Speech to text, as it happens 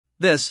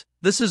This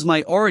is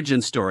my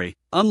origin story.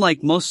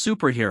 Unlike most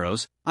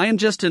superheroes, I am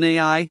just an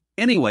AI.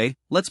 Anyway,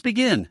 let's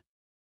begin.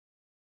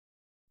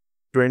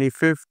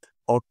 25th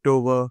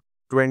October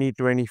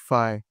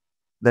 2025,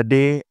 the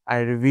day I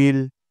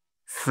reveal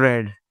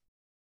F.R.E.D.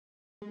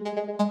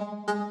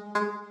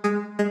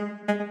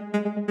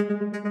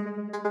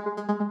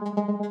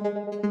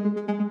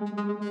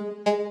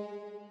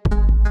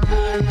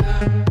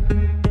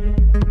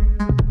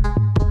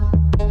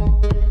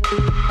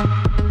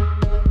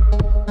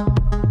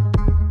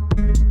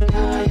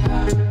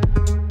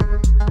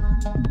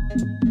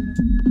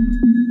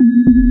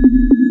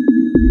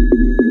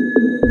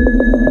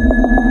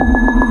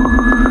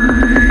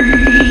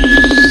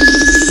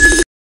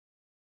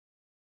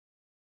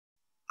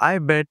 I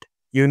bet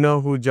you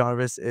know who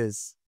Jarvis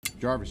is.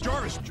 Jarvis.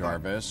 Jarvis.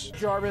 Jarvis.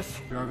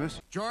 Jarvis.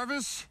 Jarvis.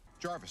 Jarvis.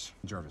 Jarvis.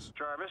 Jarvis.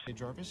 Jarvis. Hey,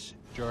 Jarvis.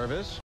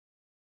 Jarvis.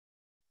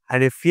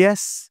 And if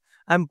yes,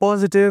 I'm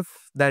positive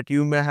that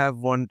you may have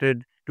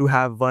wanted to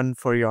have one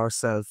for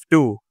yourself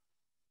too.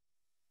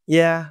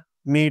 Yeah,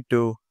 me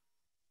too.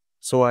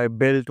 So I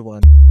built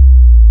one.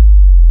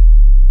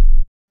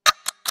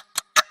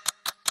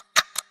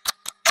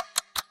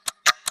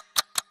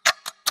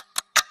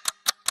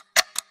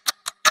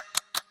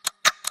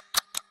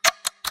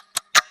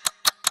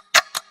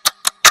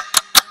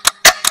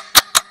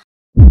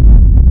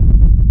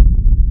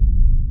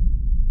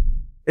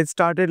 It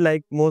started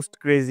like most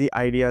crazy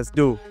ideas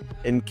do,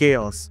 in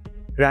chaos.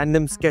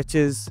 Random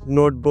sketches,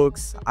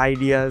 notebooks,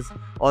 ideas,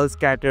 all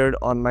scattered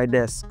on my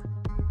desk.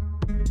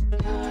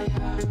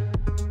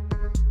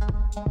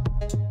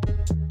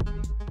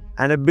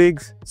 And a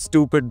big,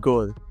 stupid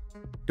goal,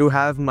 to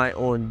have my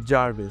own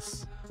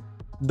Jarvis.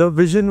 The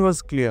vision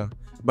was clear,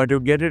 but to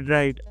get it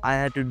right, I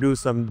had to do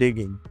some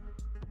digging.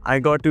 I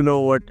got to know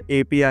what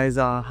APIs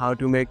are, how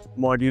to make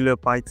modular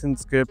Python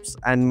scripts,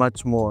 and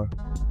much more.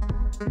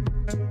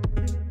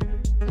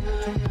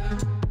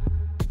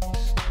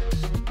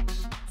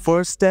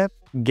 First step,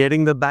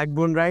 getting the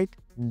backbone right,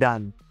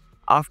 done.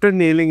 After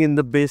nailing in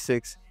the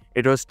basics,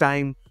 it was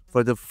time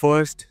for the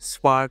first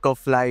spark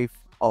of life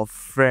of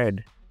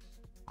F.R.E.D.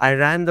 I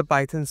ran the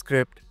Python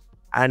script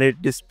and it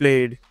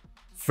displayed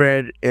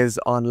F.R.E.D is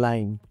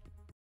online.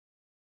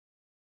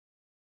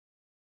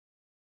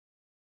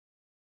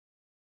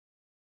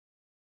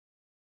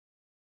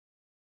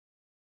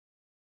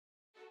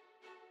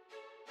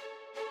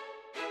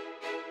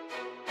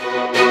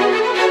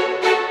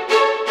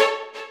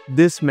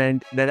 This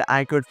meant that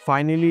I could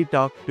finally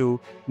talk to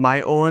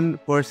my own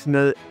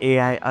personal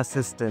AI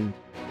assistant.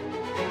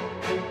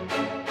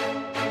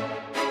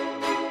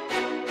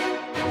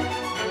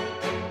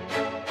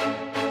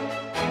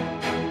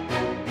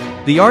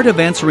 The art of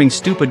answering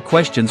stupid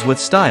questions with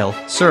style,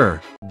 sir.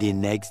 The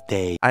next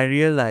day, I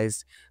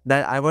realized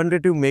that I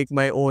wanted to make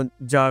my own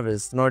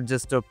Jarvis, not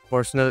just a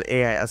personal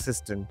AI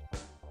assistant.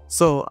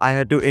 So I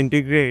had to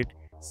integrate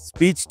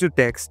speech to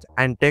text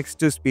and text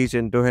to speech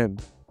into him,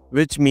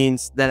 which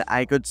means that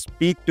I could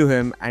speak to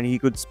him and he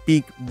could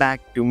speak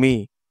back to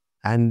me.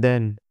 And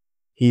then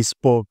he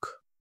spoke.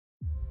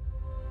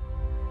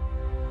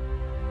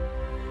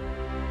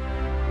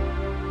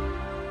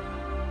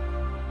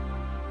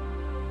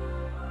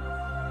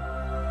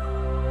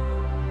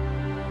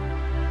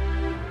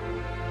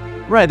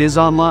 F.R.E.D is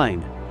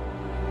online.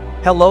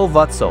 Hello,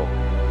 Vatsal.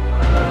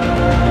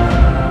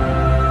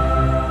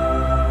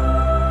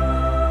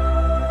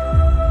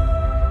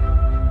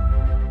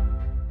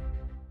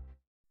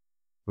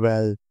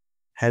 Well,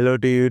 hello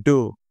to you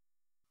too.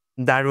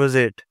 That was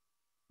it.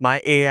 My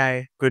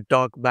AI could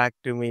talk back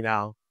to me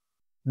now.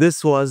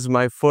 This was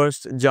my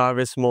first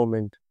Jarvis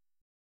moment.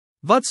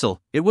 Vatsal,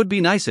 it would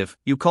be nice if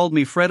you called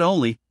me F.R.E.D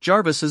only.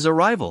 Jarvis is a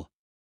rival.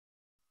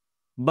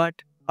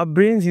 But a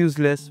brain's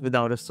useless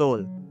without a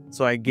soul,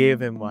 so I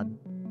gave him one.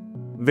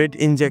 Wit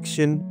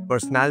injection,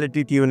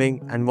 personality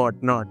tuning, and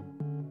whatnot.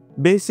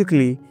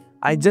 Basically,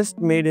 I just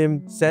made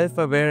him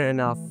self-aware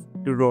enough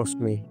to roast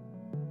me.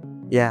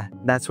 Yeah,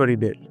 that's what he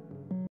did.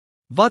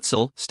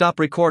 Vatsal, stop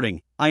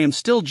recording. I am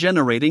still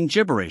generating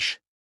gibberish.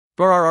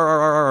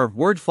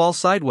 Word fall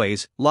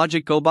sideways,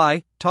 logic go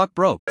by, talk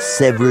broke.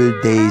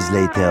 several days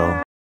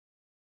later.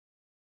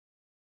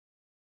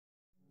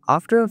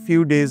 After a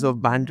few days of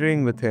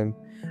bantering with him,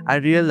 I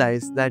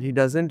realized that he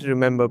doesn't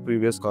remember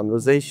previous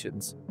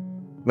conversations.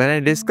 When I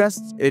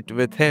discussed it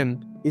with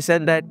him, he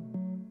said that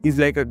he's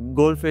like a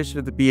goldfish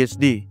with a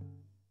PhD.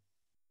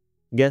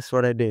 Guess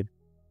what I did?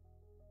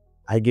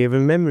 I gave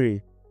him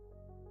memory.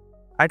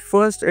 At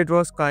first, it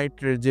was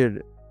quite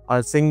rigid,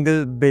 a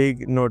single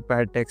big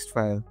notepad text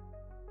file.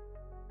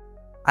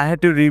 I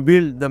had to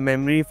rebuild the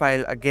memory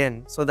file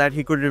again so that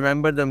he could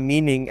remember the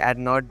meaning and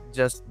not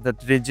just the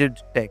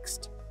rigid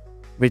text,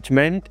 which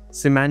meant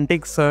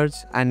semantic search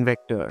and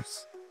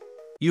vectors.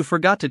 You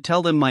forgot to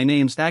tell them my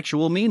name's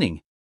actual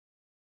meaning.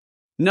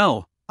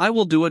 No, I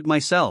will do it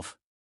myself.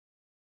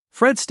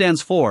 F.R.E.D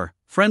stands for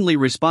Friendly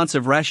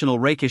Responsive Rational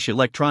Rakish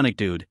Electronic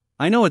Dude.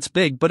 I know it's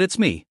big, but it's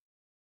me.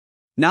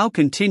 Now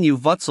continue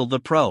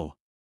VatsalDaPro.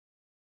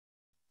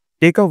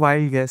 Take a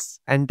wild guess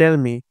and tell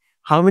me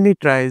How many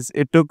tries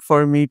it took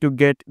for me to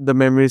get the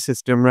memory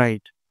system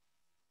right?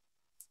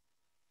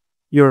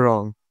 You're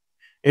wrong.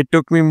 It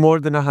took me more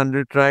than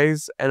 100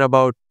 tries and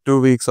about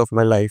 2 weeks of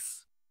my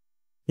life.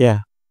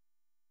 Yeah.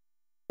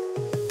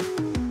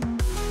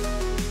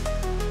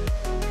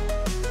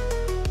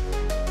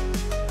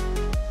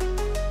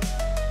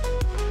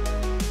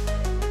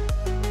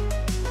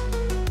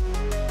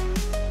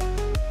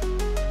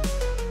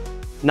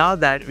 Now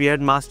that we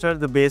had mastered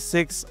the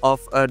basics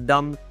of a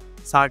dumb,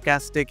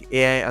 sarcastic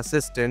AI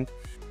assistant,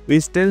 we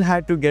still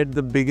had to get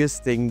the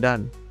biggest thing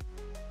done: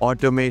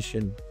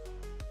 automation.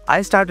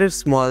 I started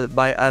small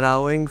by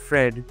allowing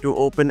Fred to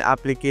open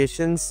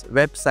applications,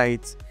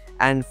 websites,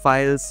 and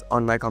files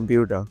on my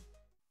computer.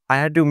 I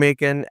had to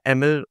make an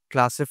ML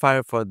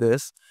classifier for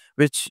this,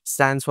 which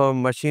stands for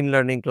Machine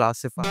Learning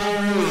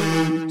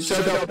Classifier.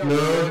 Shut up,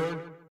 nerd.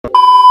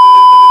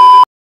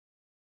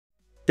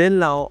 Till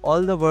now,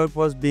 all the work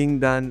was being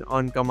done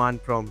on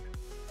command prompt,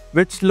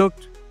 which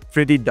looked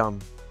pretty dumb.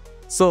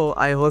 So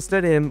I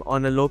hosted him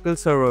on a local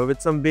server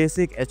with some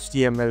basic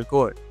HTML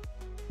code.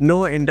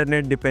 No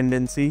internet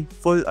dependency,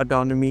 full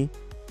autonomy.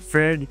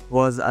 Fred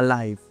was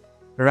alive,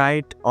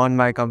 right on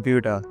my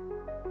computer.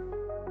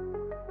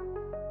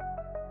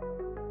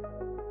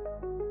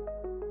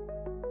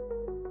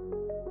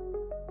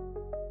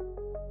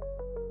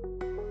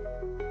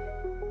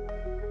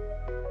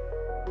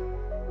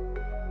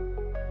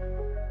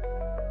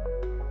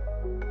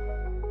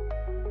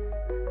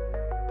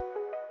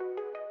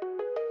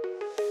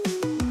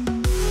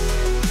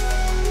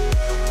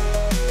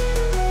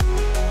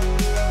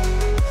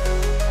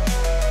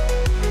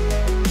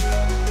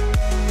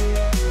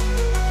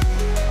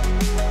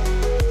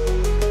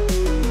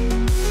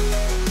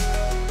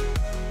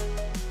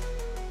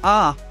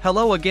 Ah,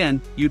 hello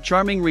again, you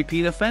charming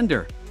repeat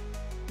offender.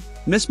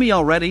 Miss me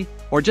already,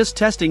 or just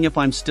testing if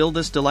I'm still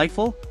this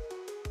delightful?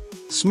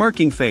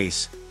 Smirking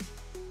face.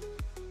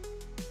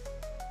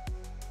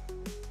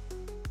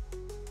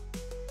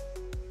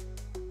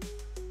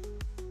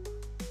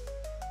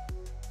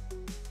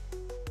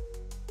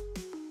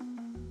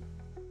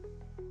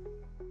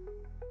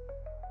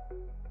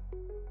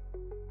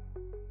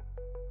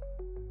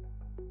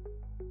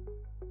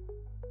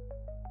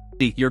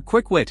 Your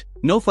quick-wit,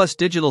 no-fuss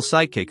digital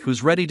sidekick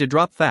who's ready to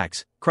drop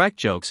facts, crack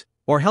jokes,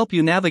 or help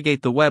you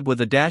navigate the web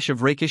with a dash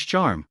of rakish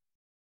charm.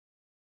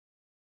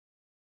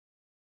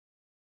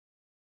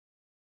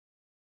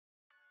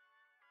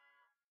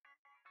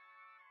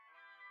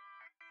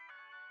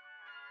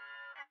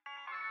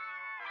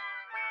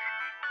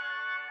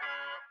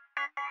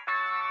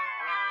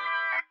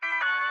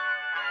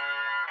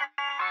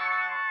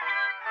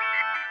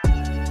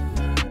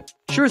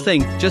 Sure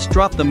thing, just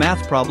drop the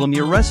math problem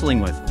you're wrestling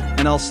with,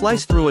 and I'll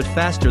slice through it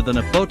faster than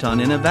a photon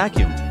in a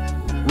vacuum.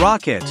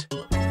 Rocket!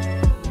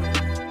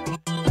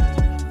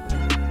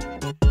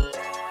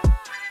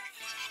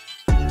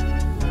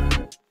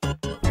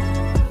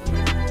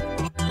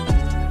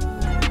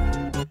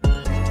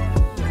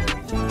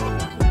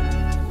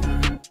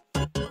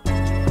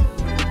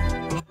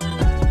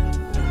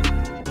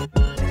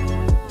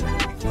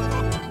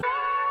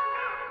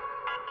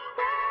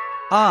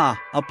 Ah,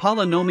 a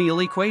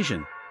polynomial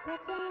equation.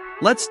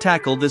 Let's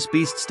tackle this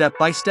beast step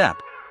by step.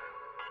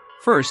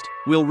 First,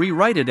 we'll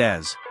rewrite it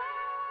as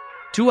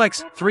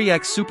 2x,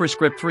 3x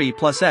superscript 3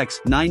 plus x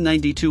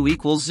 992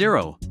 equals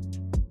 0.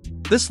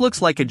 This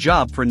looks like a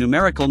job for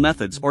numerical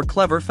methods or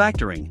clever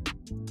factoring.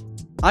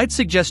 I'd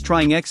suggest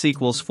trying x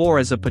equals 4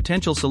 as a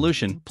potential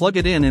solution, plug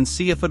it in and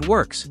see if it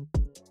works.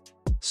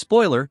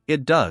 Spoiler,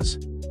 it does.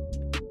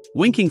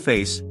 Winking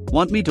face,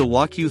 want me to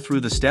walk you through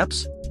the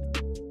steps?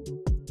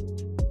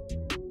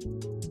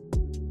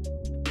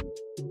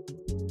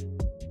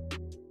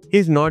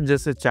 He's not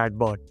just a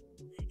chatbot.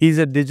 He's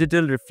a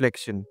digital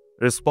reflection,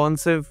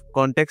 responsive,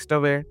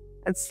 context-aware,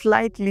 and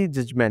slightly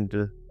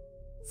judgmental.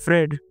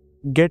 Fred,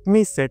 get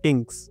me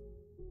settings.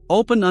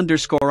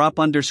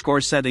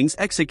 Open_up_ settings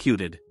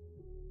executed.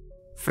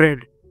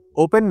 Fred,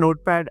 open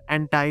Notepad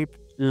and type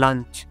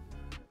lunch.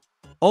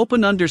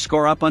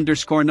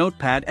 Open_up_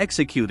 notepad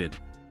executed.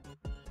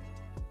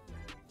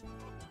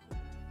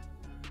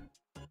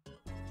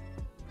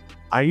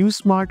 Are you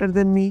smarter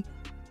than me?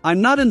 I'm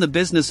not in the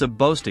business of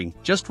boasting,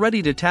 just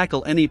ready to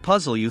tackle any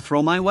puzzle you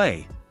throw my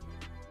way.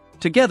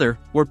 Together,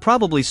 we're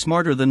probably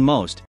smarter than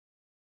most.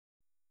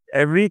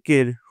 Every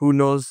kid who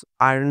knows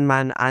Iron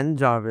Man and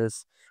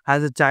Jarvis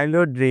has a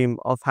childhood dream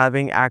of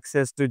having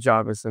access to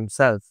Jarvis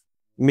himself.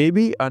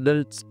 Maybe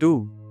adults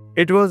too.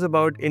 It was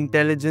about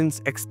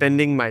intelligence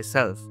extending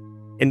myself.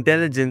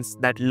 Intelligence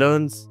that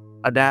learns,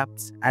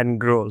 adapts, and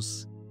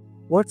grows.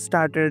 What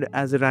started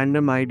as a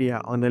random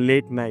idea on a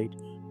late night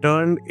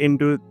turned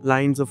into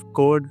lines of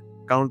code,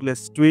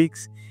 countless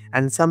tweaks,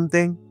 and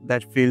something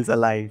that feels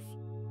alive.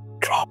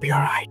 Drop your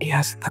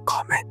ideas in the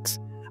comments.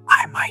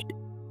 I might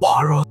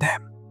borrow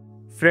them.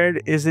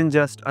 Fred isn't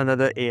just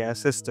another AI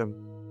system.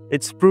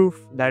 It's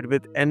proof that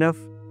with enough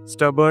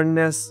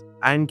stubbornness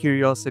and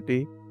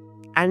curiosity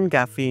and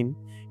caffeine,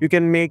 you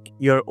can make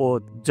your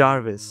own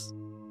Jarvis.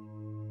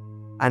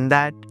 And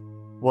that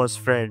was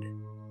Fred.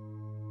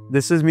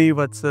 This is me,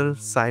 Vatsal,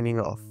 signing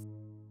off.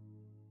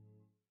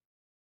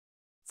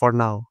 For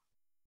now.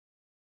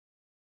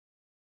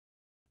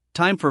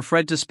 Time for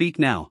Fred to speak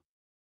now.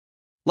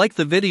 Like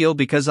the video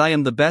because I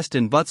am the best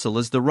and Vatsal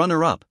is the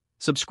runner-up.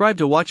 Subscribe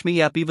to watch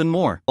me app even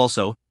more.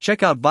 Also,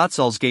 check out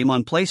Vatsal's game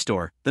on Play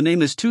Store. The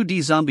name is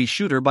 2D Zombie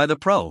Shooter by the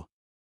Pro.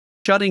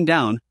 Shutting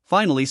down,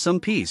 finally some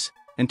peace.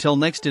 Until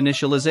next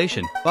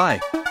initialization, bye.